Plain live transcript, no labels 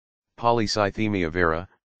Polycythemia vera,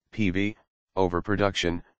 PV,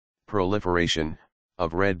 overproduction, proliferation,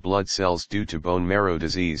 of red blood cells due to bone marrow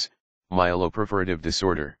disease, myeloproliferative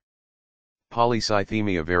disorder.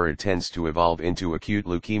 Polycythemia vera tends to evolve into acute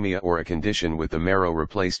leukemia or a condition with the marrow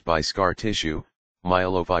replaced by scar tissue,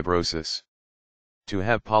 myelofibrosis. To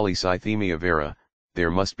have polycythemia vera, there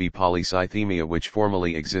must be polycythemia which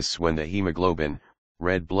formally exists when the hemoglobin,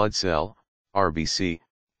 red blood cell, RBC,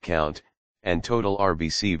 count, and total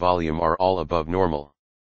RBC volume are all above normal.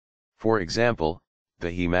 For example, the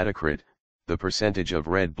hematocrit, the percentage of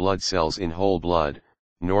red blood cells in whole blood,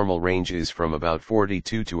 normal range is from about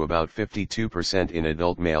 42 to about 52% in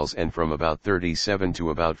adult males and from about 37 to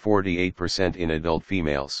about 48% in adult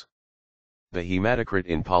females. The hematocrit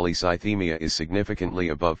in polycythemia is significantly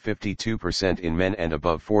above 52% in men and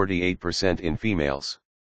above 48% in females.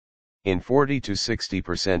 In 40 to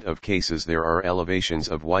 60% of cases there are elevations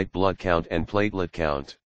of white blood count and platelet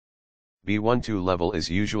count. B12 level is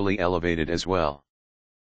usually elevated as well.